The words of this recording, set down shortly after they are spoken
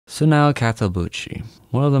Sunao Katabuchi,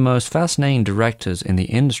 one of the most fascinating directors in the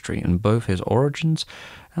industry in both his origins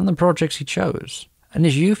and the projects he chose. In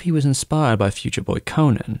his youth, he was inspired by Future Boy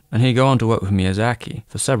Conan, and he'd go on to work with Miyazaki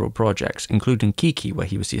for several projects, including Kiki, where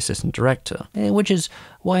he was the assistant director, which is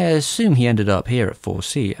why I assume he ended up here at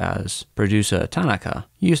 4C, as producer Tanaka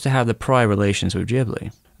used to have the prior relations with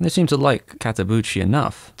Ghibli. They seemed to like Katabuchi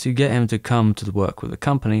enough to get him to come to work with the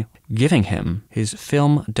company, giving him his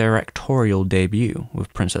film directorial debut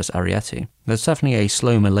with Princess Arete. There's definitely a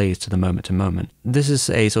slow malaise to the moment-to-moment. This is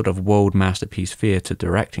a sort of world masterpiece theatre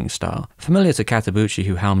directing style, familiar to Katabuchi,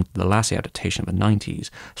 who helmed the Lassie adaptation of the 90s.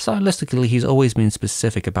 Stylistically, he's always been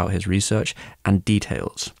specific about his research and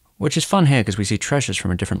details. Which is fun here because we see treasures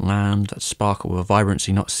from a different land that sparkle with a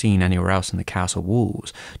vibrancy not seen anywhere else in the castle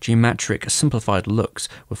walls, geometric, simplified looks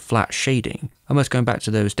with flat shading, almost going back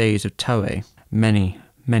to those days of Toei many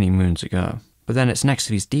moons ago. But then it's next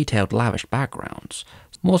to these detailed, lavish backgrounds.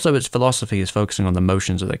 More so, its philosophy is focusing on the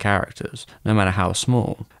motions of the characters, no matter how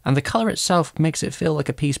small. And the colour itself makes it feel like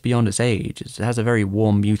a piece beyond its age. It has a very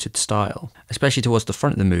warm, muted style, especially towards the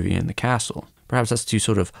front of the movie in the castle. Perhaps that's to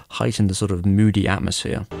sort of heighten the sort of moody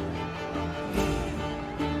atmosphere.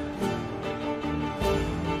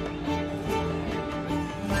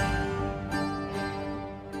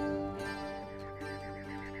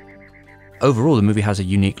 Overall, the movie has a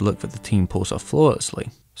unique look that the team pulls off flawlessly.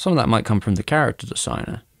 Some of that might come from the character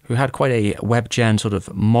designer, who had quite a web-gen sort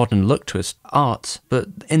of modern look to his art, but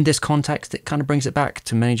in this context it kind of brings it back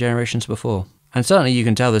to many generations before. And certainly you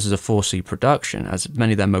can tell this is a 4C production, as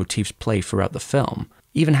many of their motifs play throughout the film,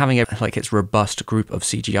 even having its robust group of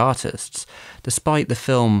CG artists, despite the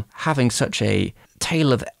film having such a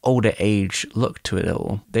tale of older age look to it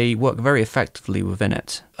all. They work very effectively within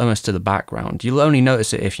it, almost to the background. You'll only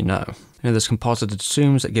notice it if you know. There's composited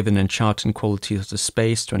zooms that give an enchanting quality to the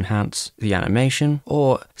space to enhance the animation,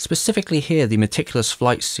 or specifically here the meticulous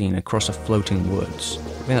flight scene across the floating woods. I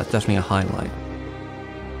think that's definitely a highlight.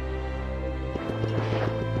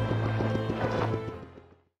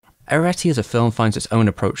 Arete as a film finds its own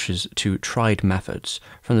approaches to tried methods,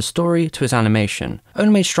 from the story to its animation,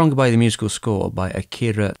 only made stronger by the musical score by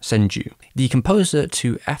Akira Senju. The composer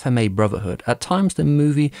to FMA Brotherhood, at times the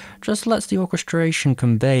movie just lets the orchestration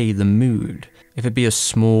convey the mood, if it be a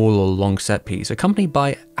small or long set piece, accompanied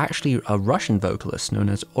by actually a Russian vocalist known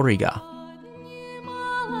as Origa.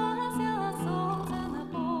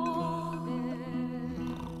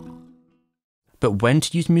 But when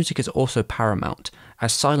to use music is also paramount,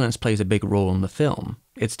 as silence plays a big role in the film.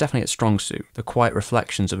 It's definitely its strong suit, the quiet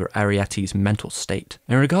reflections of Ariete's mental state.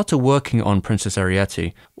 In regard to working on Princess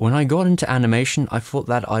Arete, when I got into animation, I thought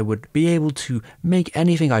that I would be able to make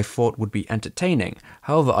anything I thought would be entertaining.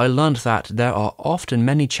 However, I learned that there are often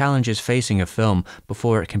many challenges facing a film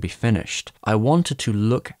before it can be finished. I wanted to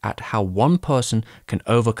look at how one person can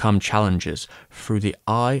overcome challenges through the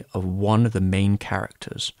eye of one of the main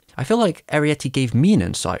characters. I feel like Arete gave me an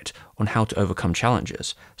insight on how to overcome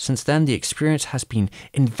challenges. Since then, the experience has been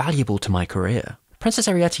invaluable to my career. Princess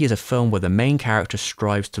Arete is a film where the main character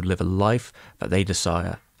strives to live a life that they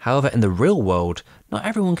desire. However, in the real world, not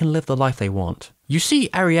everyone can live the life they want. You see,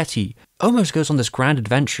 Arete almost goes on this grand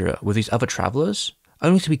adventure with these other travelers,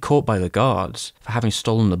 only to be caught by the guards for having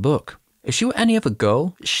stolen the book. If she were any other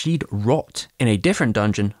girl, she'd rot in a different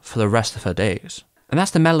dungeon for the rest of her days. And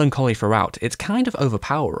that's the melancholy throughout. It's kind of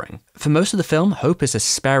overpowering. For most of the film, hope is a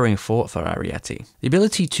sparing thought for Arete. The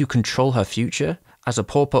ability to control her future, as a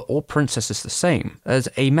pauper or princess, is the same. There's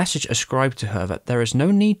a message ascribed to her that there is no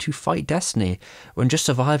need to fight destiny when just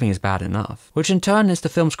surviving is bad enough. Which in turn is the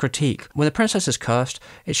film's critique. When the princess is cursed,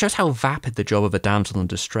 it shows how vapid the job of a damsel in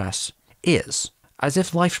distress is. As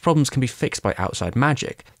if life's problems can be fixed by outside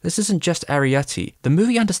magic. This isn't just Arete. The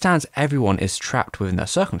movie understands everyone is trapped within their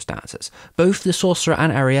circumstances. Both the sorcerer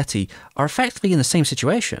and Arete are effectively in the same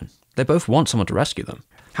situation. They both want someone to rescue them.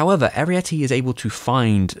 However, Arete is able to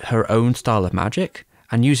find her own style of magic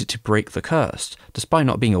and use it to break the curse. Despite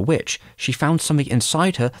not being a witch, she found something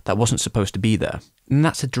inside her that wasn't supposed to be there. And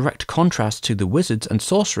that's a direct contrast to the wizards and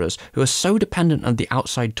sorcerers who are so dependent on the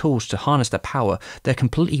outside tools to harness their power, they're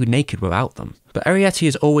completely naked without them. But Arete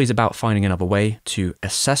is always about finding another way to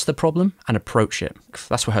assess the problem and approach it.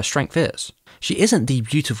 That's where her strength is. She isn't the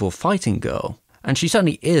beautiful fighting girl, and she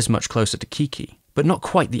certainly is much closer to Kiki, but not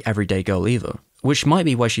quite the everyday girl either. Which might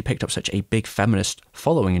be why she picked up such a big feminist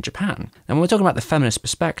following in Japan. And when we're talking about the feminist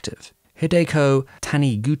perspective, Hideko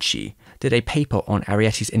Taniguchi did a paper on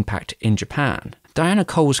Arete's impact in Japan. Diana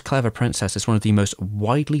Cole's Clever Princess is one of the most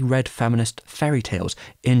widely read feminist fairy tales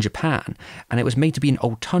in Japan, and it was made to be an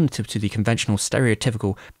alternative to the conventional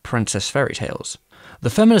stereotypical princess fairy tales. The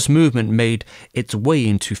feminist movement made its way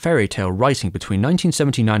into fairy tale writing between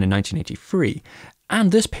 1979 and 1983,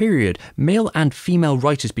 and this period, male and female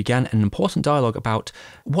writers began an important dialogue about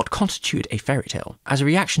what constituted a fairy tale. As a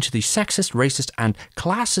reaction to the sexist, racist, and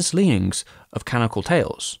classist leanings of canonical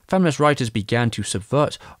tales, feminist writers began to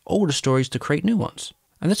subvert older stories to create new ones.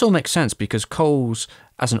 And this all makes sense because Coles,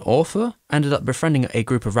 as an author, ended up befriending a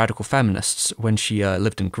group of radical feminists when she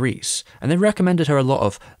lived in Greece, and they recommended her a lot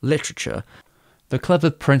of literature. The clever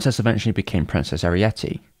princess eventually became Princess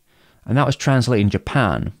Arete, and that was translated in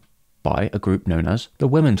Japan by a group known as the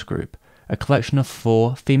Women's Group, a collection of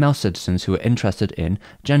 4 female citizens who were interested in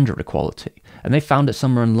gender equality, and they found it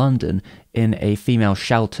somewhere in London in a female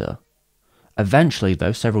shelter. Eventually,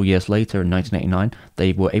 though, several years later in 1989,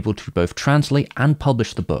 they were able to both translate and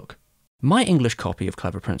publish the book. My English copy of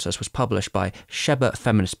Clever Princess was published by Sheba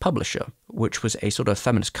Feminist Publisher, which was a sort of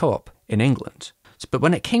feminist co-op in England. But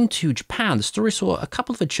when it came to Japan, the story saw a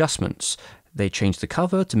couple of adjustments. They changed the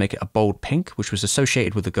cover to make it a bold pink, which was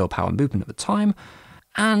associated with the girl power movement at the time,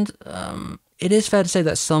 and it is fair to say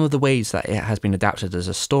that some of the ways that it has been adapted as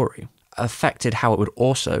a story affected how it would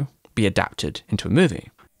also be adapted into a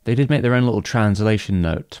movie. They did make their own little translation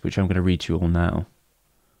note, which I'm going to read to you all now.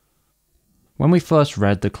 When we first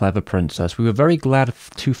read The Clever Princess, we were very glad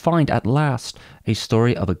to find at last a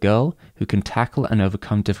story of a girl who can tackle and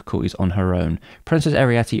overcome difficulties on her own. Princess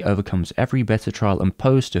Arete overcomes every bitter trial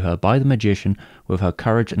imposed to her by the magician with her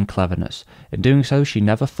courage and cleverness. In doing so, she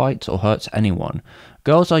never fights or hurts anyone.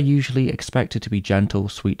 Girls are usually expected to be gentle,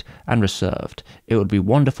 sweet, and reserved. It would be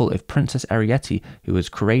wonderful if Princess Arete, who is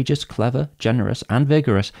courageous, clever, generous, and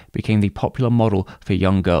vigorous, became the popular model for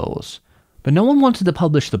young girls. But no one wanted to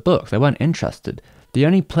publish the book. They weren't interested. The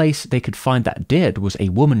only place they could find that did was a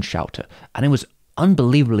woman's shelter, and it was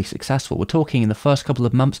unbelievably successful. We're talking in the first couple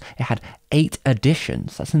of months, it had 8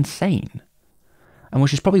 editions. That's insane. And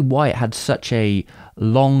which is probably why it had such a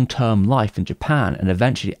long-term life in Japan, and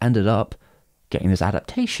eventually ended up getting this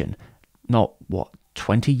adaptation. Not,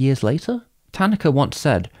 20 years later? Tanaka once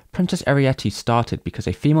said, Princess Arete started because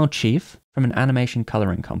a female chief from an animation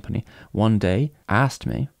coloring company one day asked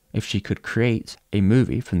me if she could create a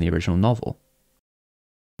movie from the original novel.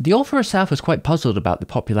 The author herself was quite puzzled about the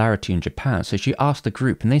popularity in Japan, so she asked the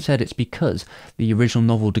group, and they said it's because the original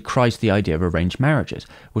novel decries the idea of arranged marriages,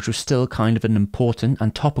 which was still kind of an important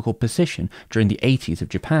and topical position during the 80s of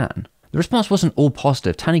Japan. The response wasn't all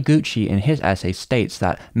positive. Taniguchi in his essay states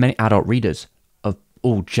that many adult readers of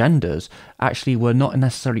all genders actually were not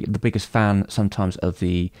necessarily the biggest fan sometimes of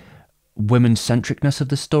the women-centricness of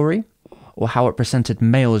the story, or how it presented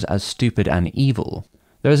males as stupid and evil.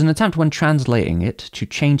 There was an attempt when translating it to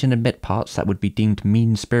change and omit parts that would be deemed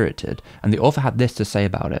mean-spirited, and the author had this to say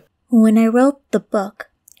about it. When I wrote the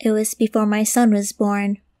book, it was before my son was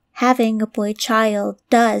born. Having a boy child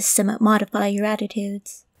does somewhat modify your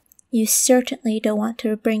attitudes. You certainly don't want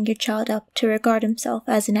to bring your child up to regard himself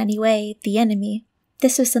as in any way the enemy.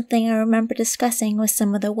 This was something I remember discussing with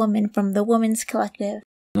some of the women from the Women's Collective.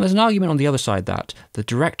 There's an argument on the other side that the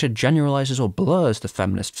director generalizes or blurs the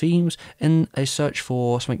feminist themes in a search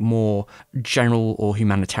for something more general or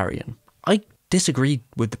humanitarian. I disagree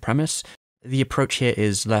with the premise. The approach here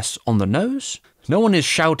is less on the nose. No one is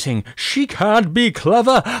shouting, "She can't be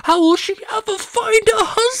clever! How will she ever find a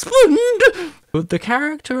husband?" But the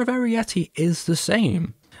character of Arete is the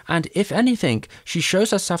same. And if anything, she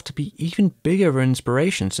shows herself to be even bigger of an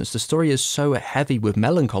inspiration since the story is so heavy with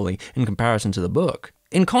melancholy in comparison to the book.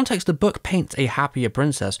 In context, the book paints a happier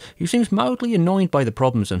princess who seems mildly annoyed by the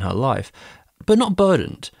problems in her life, but not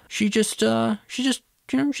burdened. She gets on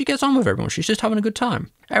with everyone. She's just having a good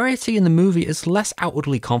time. Arete in the movie is less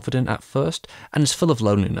outwardly confident at first and is full of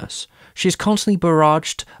loneliness. She is constantly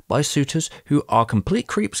barraged by suitors who are complete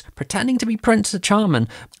creeps pretending to be Prince Charming,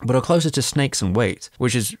 but are closer to snakes in weight,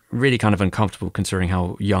 which is really kind of uncomfortable considering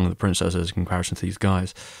how young the princess is in comparison to these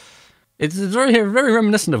guys. It's very, very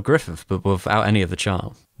reminiscent of Griffith, but without any of the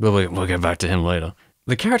charm. But we'll get back to him later.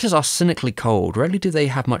 The characters are cynically cold. Rarely do they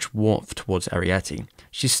have much warmth towards Arete.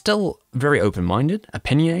 She's still very open-minded,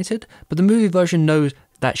 opinionated, but the movie version knows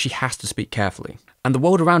that she has to speak carefully. And the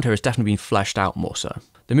world around her has definitely been fleshed out more so.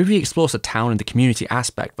 The movie explores the town and the community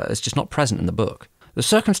aspect, but it's just not present in the book. The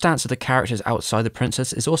circumstance of the characters outside the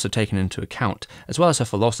princess is also taken into account, as well as her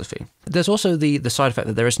philosophy. There's also the side effect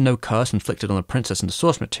that there is no curse inflicted on the princess in the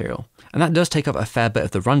source material, and that does take up a fair bit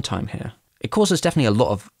of the runtime here. It causes definitely a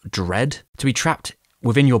lot of dread to be trapped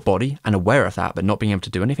within your body and aware of that, but not being able to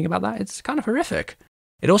do anything about that. It's kind of horrific.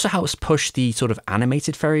 It also helps push the sort of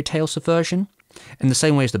animated fairy tale subversion in the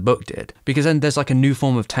same way as the book did, because then there's like a new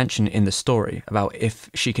form of tension in the story about if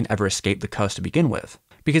she can ever escape the curse to begin with.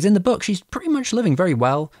 Because in the book, she's pretty much living very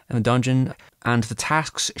well in the dungeon, and the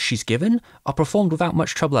tasks she's given are performed without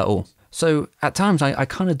much trouble at all. So at times, I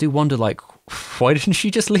kind of do wonder, like, why didn't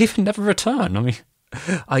she just leave and never return? I mean,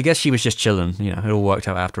 I guess she was just chilling, you know, it all worked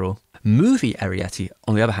out after all. Movie Arete,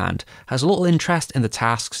 on the other hand, has little interest in the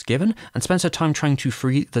tasks given and spends her time trying to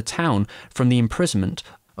free the town from the imprisonment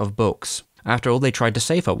of Bulks. After all, they tried to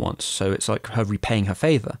save her once, so it's like her repaying her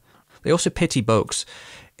favour. They also pity Bulks.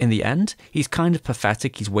 In the end, he's kind of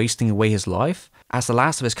pathetic, he's wasting away his life, as the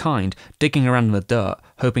last of his kind, digging around in the dirt,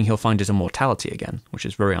 hoping he'll find his immortality again, which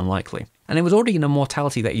is very unlikely. And it was already an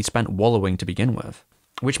immortality that he'd spent wallowing to begin with,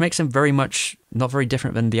 which makes him very much not very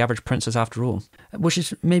different than the average princess after all, which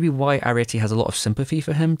is maybe why Arete has a lot of sympathy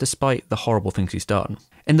for him, despite the horrible things he's done.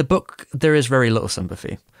 In the book, there is very little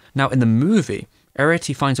sympathy. Now, in the movie,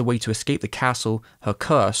 Arete finds a way to escape the castle, her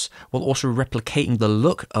curse, while also replicating the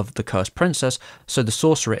look of the cursed princess, so the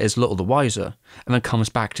sorcerer is little the wiser, and then comes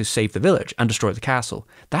back to save the village and destroy the castle.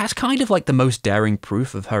 That's kind of like the most daring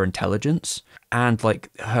proof of her intelligence, and like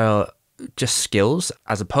her just skills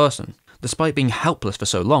as a person. Despite being helpless for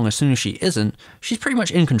so long, as soon as she isn't, she's pretty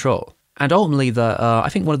much in control. And ultimately, I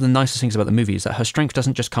think one of the nicest things about the movie is that her strength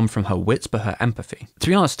doesn't just come from her wits, but her empathy. To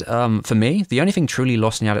be honest, for me, the only thing truly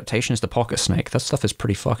lost in the adaptation is the pocket snake. That stuff is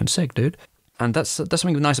pretty fucking sick, dude. And that's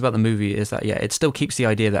something nice about the movie, is that, yeah, it still keeps the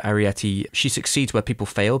idea that Arete, she succeeds where people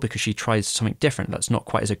fail because she tries something different that's not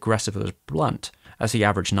quite as aggressive or as blunt as the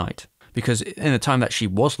average knight. Because in the time that she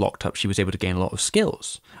was locked up, she was able to gain a lot of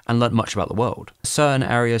skills and learn much about the world. Certain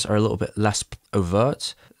areas are a little bit less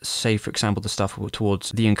overt. Say, for example, the stuff towards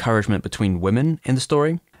the encouragement between women in the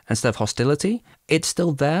story. Instead of hostility, it's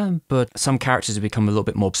still there, but some characters have become a little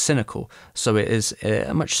bit more cynical. So it is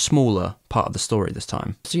a much smaller part of the story this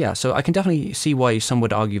time. So yeah, so I can definitely see why some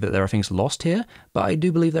would argue that there are things lost here, but I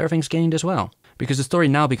do believe there are things gained as well. Because the story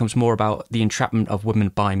now becomes more about the entrapment of women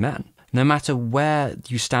by men. No matter where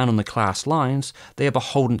you stand on the class lines, they are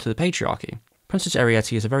beholden to the patriarchy. Princess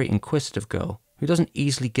Arete is a very inquisitive girl who doesn't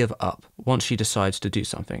easily give up once she decides to do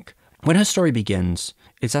something. When her story begins,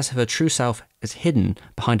 it's as if her true self is hidden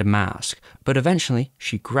behind a mask, but eventually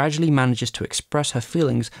she gradually manages to express her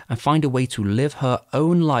feelings and find a way to live her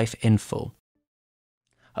own life in full.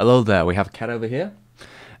 Hello there, we have a cat over here.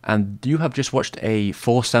 And you have just watched a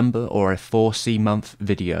 4-Sember or a 4C month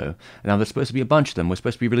video. Now there's supposed to be a bunch of them. We're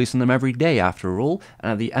supposed to be releasing them every day after all.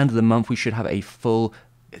 And at the end of the month we should have a full,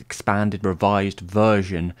 expanded, revised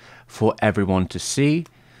version for everyone to see.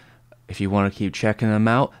 If you want to keep checking them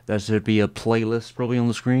out, there should be a playlist probably on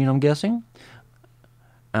the screen, I'm guessing.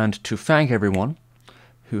 And to thank everyone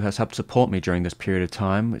who has helped support me during this period of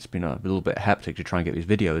time, it's been a little bit hectic to try and get these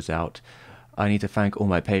videos out. I need to thank all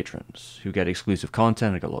my patrons who get exclusive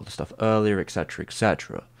content. I got a lot of stuff earlier, etc.,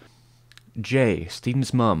 etc. Jay,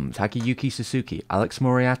 Steven's mum, Takayuki Suzuki, Alex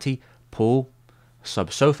Moriarty, Paul,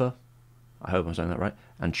 Subsofa, I hope I'm saying that right,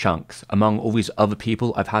 and Chunks. Among all these other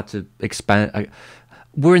people, I've had to expand.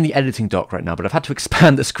 We're in the editing dock right now, but I've had to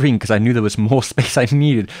expand the screen because I knew there was more space I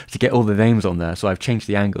needed to get all the names on there, so I've changed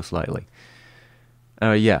the angle slightly.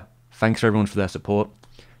 Yeah, thanks everyone for their support.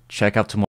 Check out tomorrow.